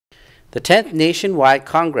The 10th Nationwide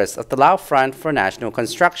Congress of the Lao Front for National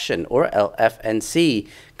Construction, or LFNC,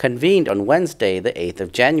 convened on Wednesday, the 8th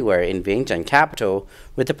of January in Vientiane Capital,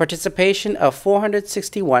 with the participation of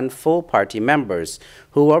 461 full party members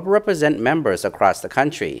who will represent members across the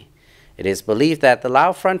country. It is believed that the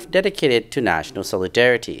Lao Front dedicated to national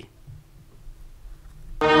solidarity.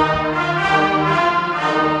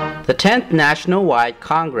 The 10th National-wide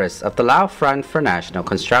Congress of the Lao Front for National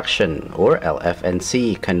Construction, or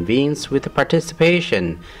LFNC, convenes with the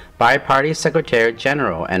participation by Party Secretary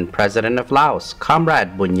General and President of Laos,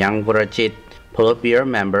 Comrade Bounnhang Vorachit, Politburo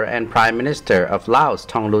member and Prime Minister of Laos,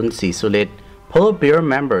 Thongloun Sisoulith, Politburo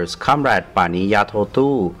members Camrade Pany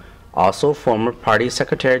Yathotou, also former Party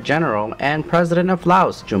Secretary General and President of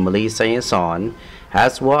Laos, Choummaly Sayasone,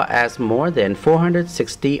 as well as more than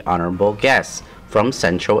 460 honorable guests from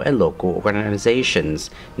central and local organizations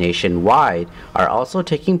nationwide are also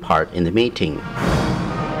taking part in the meeting.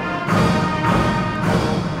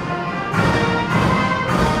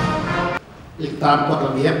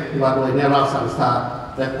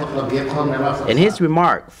 In his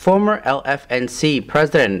remark, former LFNC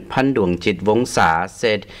President Phandung Chitwongsa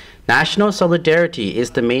said national solidarity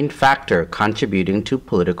is the main factor contributing to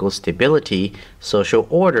political stability, social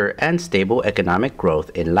order, and stable economic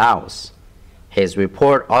growth in Laos. His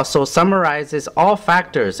report also summarizes all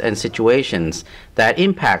factors and situations that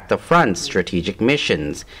impact the Front's strategic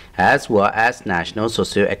missions, as well as national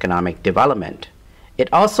socio-economic development. It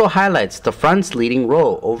also highlights the Front's leading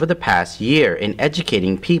role over the past year in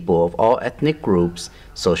educating people of all ethnic groups,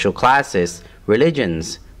 social classes,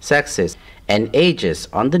 religions, sexes, and ages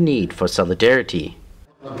on the need for solidarity.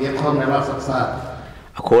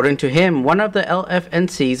 According to him, one of the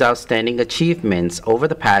LFNC's outstanding achievements over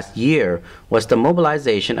the past year was the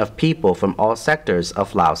mobilization of people from all sectors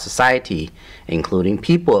of Lao society, including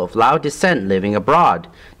people of Lao descent living abroad,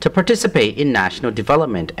 to participate in national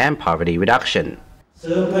development and poverty reduction.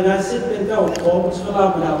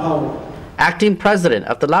 Acting President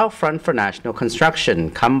of the Lao Front for National Construction,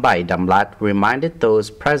 Camrade reminded those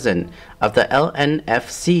present of the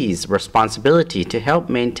LNFC's responsibility to help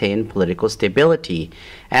maintain political stability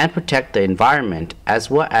and protect the environment, as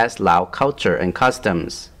well as Lao culture and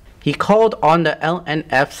customs. He called on the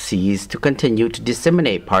LNFCs to continue to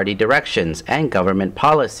disseminate party directions and government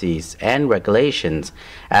policies and regulations,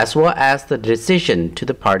 as well as the decision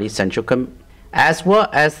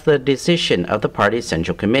of the Party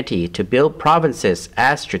Central Committee to build provinces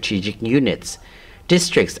as strategic units,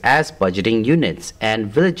 districts as budgeting units, and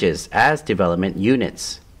villages as development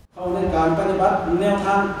units.